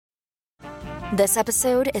This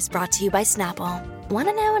episode is brought to you by Snapple. Want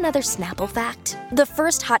to know another Snapple fact? The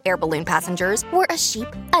first hot air balloon passengers were a sheep,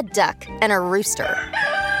 a duck, and a rooster.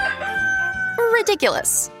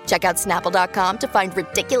 Ridiculous. Check out Snapple.com to find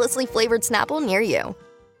ridiculously flavored Snapple near you.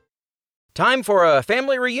 Time for a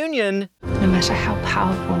family reunion. No matter how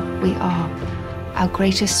powerful we are, our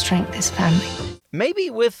greatest strength is family. Maybe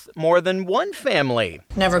with more than one family.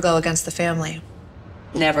 Never go against the family.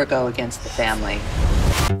 Never go against the family.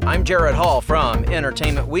 I'm Jared Hall from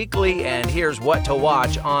Entertainment Weekly, and here's what to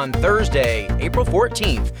watch on Thursday, April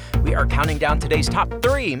 14th. We are counting down today's top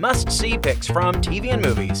 3 must-see picks from TV and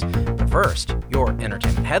movies. But first, your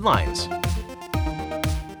entertainment headlines.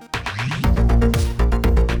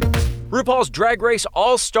 RuPaul's Drag Race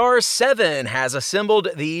All-Stars 7 has assembled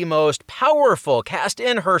the most powerful cast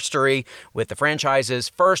in history with the franchise's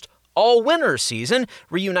first all-winners season,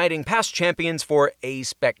 reuniting past champions for a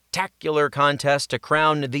spectacular contest to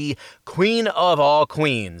crown the Queen of All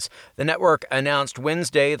Queens. The network announced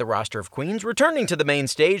Wednesday the roster of queens returning to the main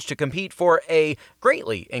stage to compete for a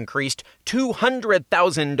greatly increased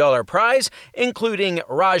 $200,000 prize, including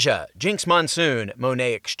Raja, Jinx Monsoon,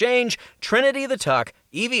 Monet Exchange, Trinity the Tuck,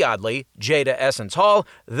 Evie Oddly, Jada Essence Hall,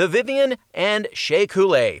 The Vivienne, and Shea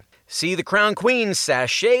Coulee. See the Crown Queens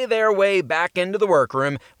sashay their way back into the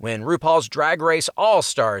workroom when RuPaul's Drag Race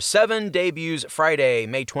All-Stars 7 debuts Friday,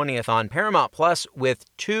 May 20th on Paramount Plus with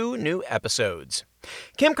 2 new episodes.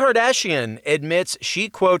 Kim Kardashian admits she,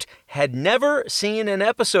 quote, had never seen an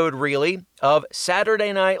episode, really, of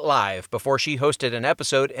Saturday Night Live before she hosted an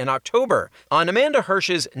episode in October. On Amanda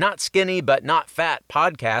Hirsch's Not Skinny But Not Fat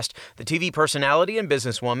podcast, the TV personality and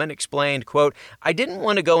businesswoman explained, quote, I didn't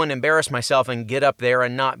want to go and embarrass myself and get up there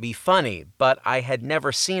and not be funny, but I had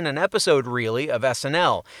never seen an episode, really, of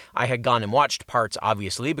SNL. I had gone and watched parts,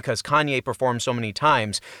 obviously, because Kanye performed so many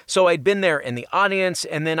times, so I'd been there in the audience,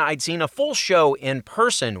 and then I'd seen a full show in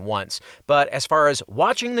person once. But as far as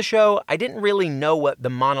watching the show, I didn't really know what the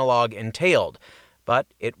monologue entailed. But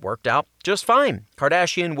it worked out just fine.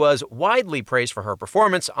 Kardashian was widely praised for her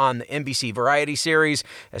performance on the NBC Variety series,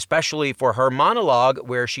 especially for her monologue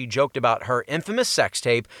where she joked about her infamous sex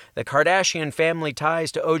tape, the Kardashian family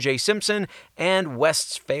ties to O.J. Simpson, and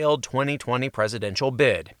West's failed 2020 presidential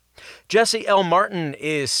bid. Jesse L. Martin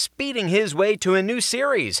is speeding his way to a new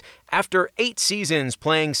series. After 8 seasons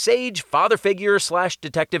playing sage father figure /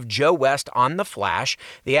 Detective Joe West on The Flash,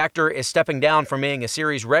 the actor is stepping down from being a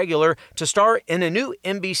series regular to star in a new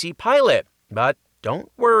NBC pilot. But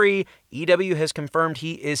don't worry, EW has confirmed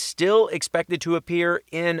he is still expected to appear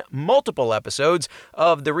in multiple episodes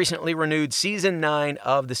of the recently renewed Season 9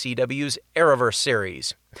 of the CW's Arrowverse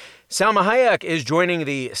series. Salma Hayek is joining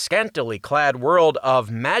the scantily clad world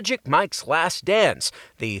of Magic Mike's Last Dance,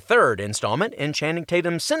 the 3rd installment in Channing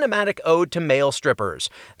Tatum's cinematic ode to male strippers.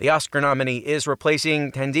 The Oscar nominee is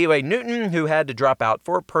replacing Thandie Newton, who had to drop out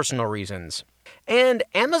for personal reasons. And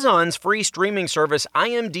Amazon's free streaming service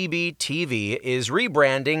IMDb TV is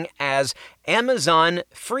rebranding as Amazon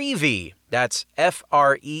Freevee. That's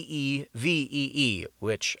Freevee,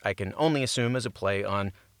 which I can only assume is a play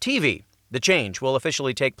on TV. The change will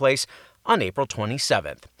officially take place on April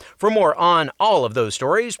 27th. For more on all of those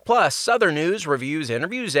stories, plus other news, reviews,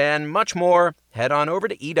 interviews, and much more, head on over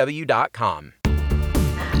to EW.com.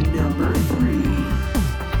 Number 3.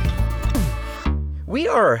 We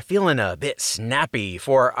are feeling a bit snappy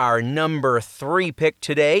for our number 3 pick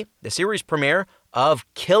today, the series premiere of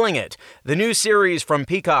Killing It. The new series from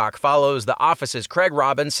Peacock follows The Office's Craig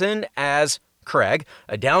Robinson as Craig,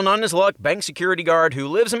 a down-on-his-luck bank security guard who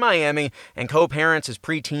lives in Miami and co-parents his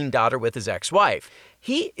preteen daughter with his ex-wife.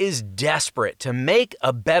 He is desperate to make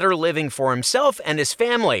a better living for himself and his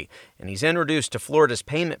family, and he's introduced to Florida's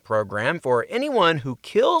payment program for anyone who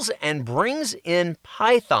kills and brings in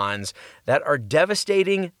pythons that are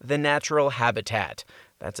devastating the natural habitat.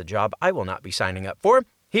 That's a job I will not be signing up for.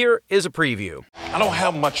 Here is a preview. I don't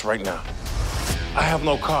have much right now. I have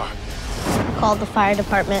no car. Call the fire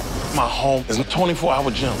department. My home is a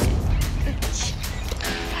 24-hour gym.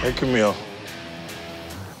 Hey, Camille.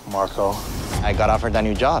 Marco. I got offered a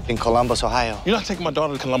new job in Columbus, Ohio. You're not taking my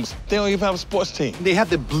daughter to Columbus. They don't even have a sports team. They have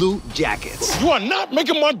the Blue Jackets. You are not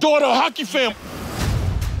making my daughter a hockey fan.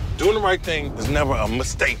 Doing the right thing is never a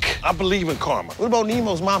mistake. I believe in karma. What about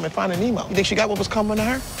Nemo's mom and Finding Nemo? You think she got what was coming to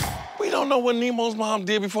her? We don't know what Nemo's mom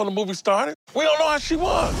did before the movie started. We don't know how she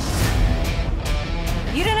was.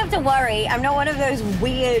 You don't have to worry. I'm not one of those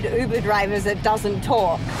weird Uber drivers that doesn't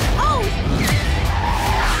talk. Oh!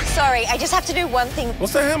 Sorry, I just have to do one thing.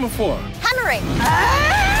 What's that hammer for? Hammering.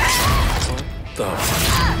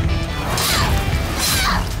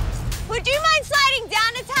 Would you mind sliding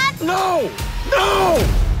down a tad? No! No!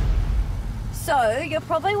 So know, you're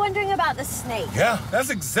probably wondering about the snake. Yeah, that's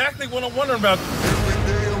exactly what I'm wondering about.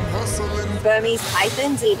 Burmese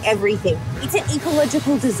pythons eat everything. It's an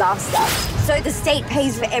ecological disaster. So the state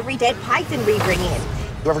pays for every dead python we bring in.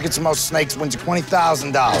 Whoever gets the most snakes wins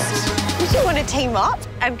 $20,000. Did you want to team up?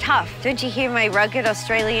 I'm tough. Don't you hear my rugged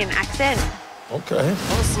Australian accent? Okay.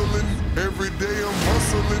 Hustling, every day I'm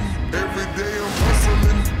hustling, every day I'm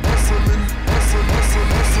hustling, hustling, hustling.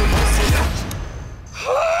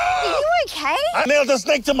 Are you okay? I nailed the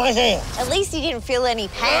snake to my hand. At least you didn't feel any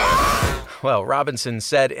pain. Well, Robinson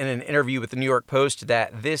said in an interview with the New York Post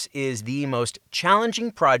that this is the most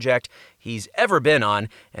challenging project he's ever been on,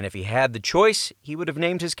 and if he had the choice, he would have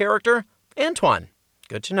named his character Antoine.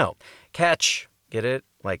 Good to know. Catch, get it,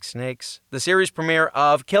 like snakes, the series premiere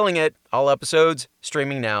of Killing It, all episodes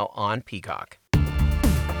streaming now on Peacock.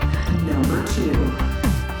 Number 2.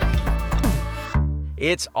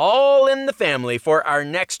 It's all in the family for our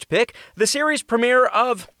next pick, the series premiere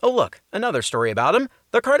of, oh look, another story about them,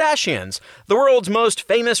 The Kardashians. The world's most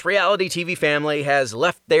famous reality TV family has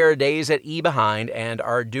left their days at E! behind and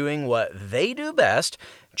are doing what they do best,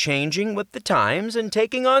 changing with the times and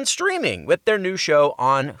taking on streaming with their new show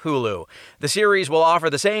on Hulu. The series will offer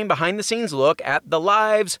the same behind-the-scenes look at the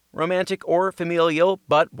lives, romantic or familial,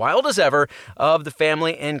 but wild as ever, of the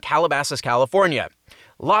family in Calabasas, California.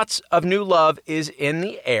 Lots of new love is in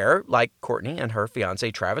the air, like Kourtney and her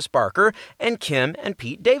fiancé Travis Barker, and Kim and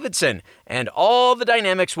Pete Davidson, and all the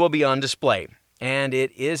dynamics will be on display. And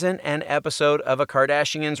it isn't an episode of a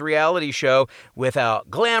Kardashians reality show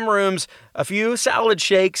without glam rooms, a few salad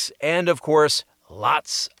shakes, and of course,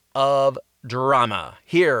 lots of drama.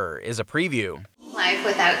 Here is a preview. Life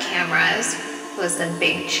without cameras was a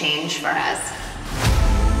big change for us.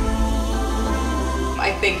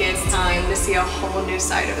 I think it's time to see a whole new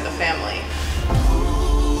side of the family.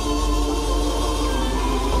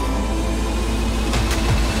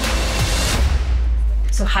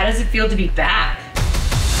 So how does it feel to be back?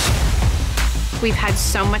 We've had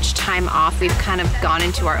so much time off. We've kind of gone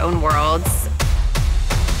into our own worlds.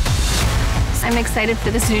 I'm excited for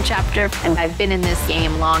this new chapter. And I've been in this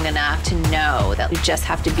game long enough to know that you just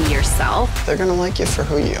have to be yourself. They're gonna like you for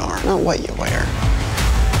who you are, not what you wear.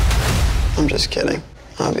 I'm just kidding,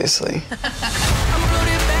 obviously.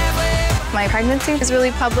 My pregnancy is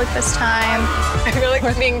really public this time. I feel like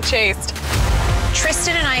we're being chased.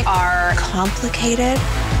 Tristan and I are complicated.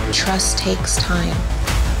 Trust takes time.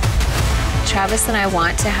 Travis and I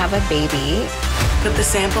want to have a baby. Put the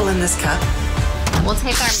sample in this cup. We'll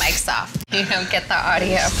take our mics off. You don't get the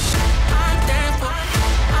audio.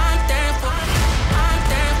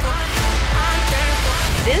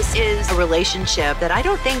 This is a relationship that I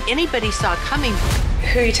don't think anybody saw coming.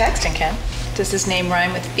 Who are you texting, Ken? Does his name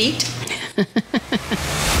rhyme with feet?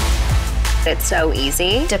 It's so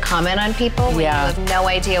easy to comment on people when you have no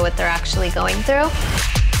idea what they're actually going through.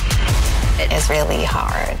 It is really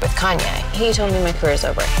hard with Kanye. He told me my career's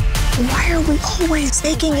over. Why are we always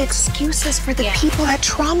making excuses for the people that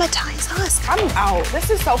traumatize us? I'm out. This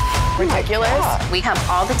is so ridiculous. We have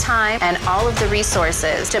all the time and all of the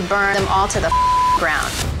resources to burn them all to the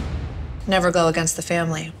ground. Never go against the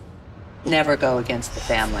family. Never go against the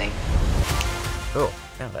family. Oh,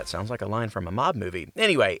 now that sounds like a line from a mob movie.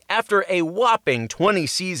 Anyway, after a whopping 20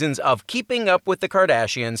 seasons of Keeping Up with the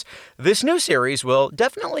Kardashians, this new series will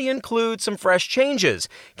definitely include some fresh changes.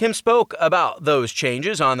 Kim spoke about those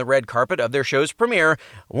changes on the red carpet of their show's premiere,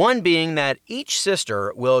 one being that each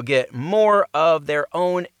sister will get more of their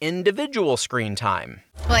own individual screen time.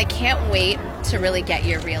 Well, I can't wait to really get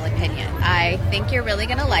your real opinion. I think you're really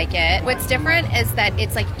going to like it. What's different is that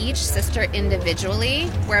it's like each sister individually,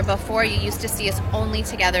 where before you used to see us only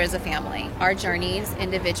together as a family. Our journeys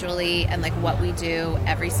individually and like what we do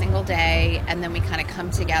every single day, and then we kind of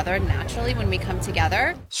come together naturally when we come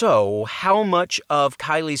together. So, how much of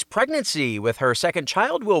Kylie's pregnancy with her second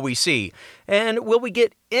child will we see? And will we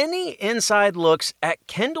get any inside looks at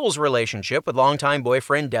Kendall's relationship with longtime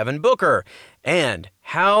boyfriend Devin Booker? And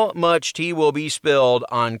how much tea will be spilled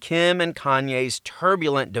on Kim and Kanye's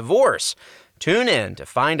turbulent divorce? Tune in to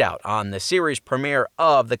find out on the series premiere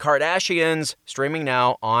of The Kardashians, streaming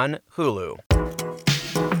now on Hulu.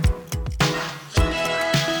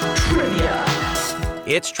 Trivia.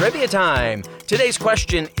 It's trivia time. Today's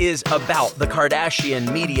question is about the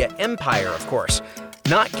Kardashian media empire, of course.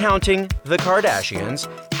 Not counting the Kardashians,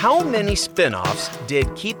 how many spin-offs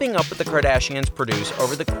did Keeping Up with the Kardashians produce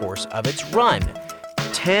over the course of its run?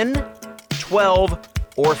 10, 12,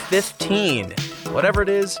 or 15? Whatever it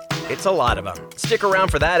is, it's a lot of them. Stick around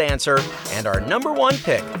for that answer, and our number one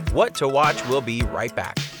pick, What to Watch, will be right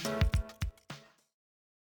back.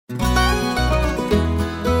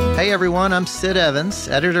 Hey everyone, I'm Sid Evans,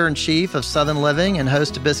 editor-in-chief of Southern Living and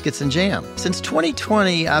host of Biscuits and Jam. Since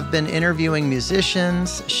 2020, I've been interviewing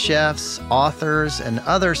musicians, chefs, authors, and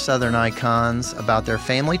other Southern icons about their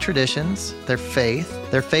family traditions, their faith,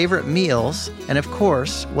 their favorite meals, and of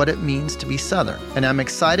course, what it means to be Southern. And I'm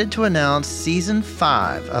excited to announce Season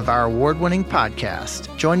 5 of our award-winning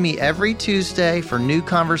podcast. Join me every Tuesday for new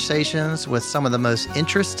conversations with some of the most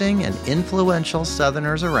interesting and influential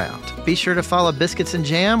Southerners around. Be sure to follow Biscuits and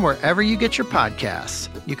Jam wherever you get your podcasts.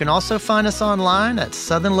 You can also find us online at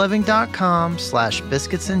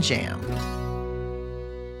southernliving.com/biscuitsandjam.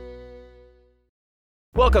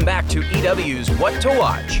 Welcome back to EW's What to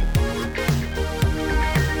Watch.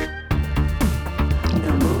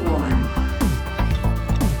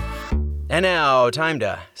 And now, time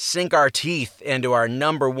to sink our teeth into our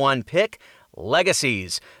number one pick,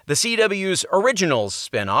 Legacies. The CW's Originals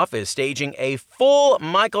spinoff is staging a full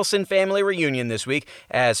Michelson family reunion this week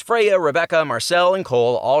as Freya, Rebecca, Marcel, and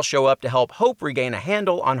Cole all show up to help Hope regain a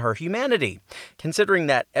handle on her humanity. Considering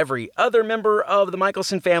that every other member of the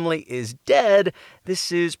Michelson family is dead,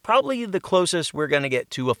 this is probably the closest we're going to get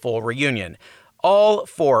to a full reunion. All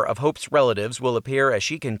 4 of Hope's relatives will appear as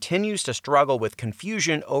she continues to struggle with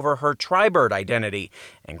confusion over her Tribird identity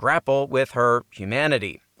and grapple with her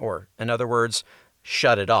humanity, or in other words,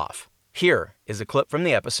 shut it off. Here is a clip from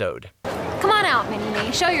the episode. Come on out,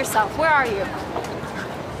 Mini-Me. Show yourself. Where are you?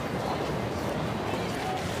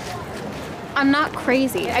 I'm not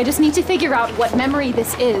crazy. I just need to figure out what memory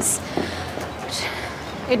this is. Which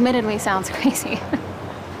admittedly sounds crazy.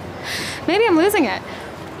 Maybe I'm losing it.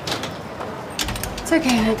 It's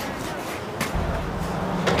okay, Hope.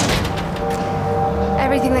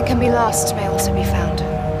 Everything that can be lost may also be found.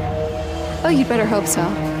 Oh, you'd better hope so,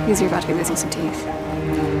 because you're about to be losing some teeth.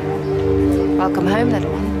 Welcome home, little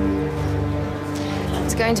one.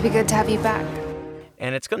 It's going to be good to have you back.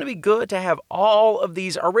 And it's going to be good to have all of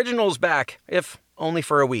these originals back, if only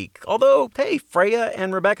for a week. Although, hey, Freya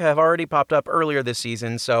and Rebecca have already popped up earlier this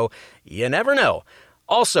season, so you never know.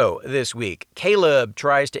 Also this week, Caleb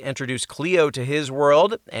tries to introduce Cleo to his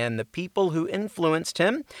world and the people who influenced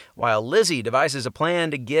him, while Lizzie devises a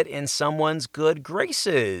plan to get in someone's good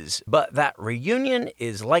graces. But that reunion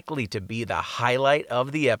is likely to be the highlight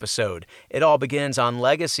of the episode. It all begins on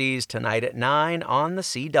Legacies tonight at 9 on the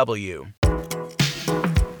CW.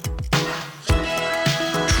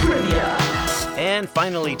 Trivia. And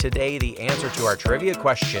finally today, the answer to our trivia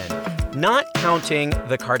question. Not counting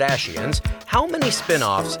the Kardashians, how many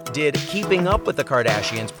spin-offs did Keeping Up with the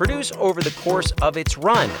Kardashians produce over the course of its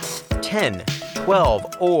run? 10,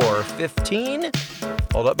 12, or 15?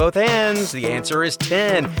 Hold up both hands. The answer is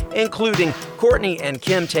 10, including Kourtney and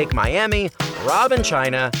Kim Take Miami, Rob and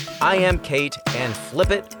China, I Am Kate, and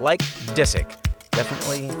Flip It Like Disick.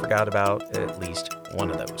 Definitely forgot about at least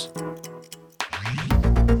one of those.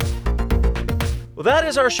 Well, that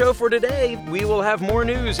is our show for today. We will have more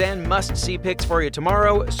news and must-see picks for you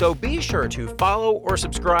tomorrow, so be sure to follow or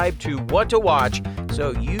subscribe to What to Watch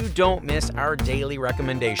so you don't miss our daily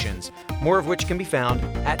recommendations, more of which can be found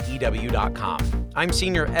at EW.com. I'm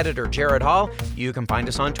Senior Editor Jared Hall. You can find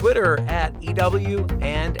us on Twitter at EW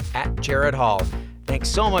and at Jared Hall. Thanks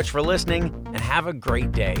so much for listening, and have a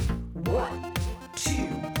great day. What to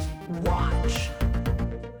Watch?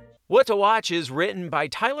 What to Watch is written by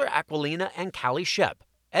Tyler Aquilina and Callie Shep,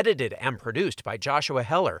 edited and produced by Joshua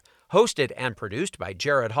Heller, hosted and produced by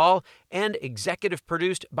Jared Hall, and executive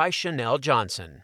produced by Chanel Johnson.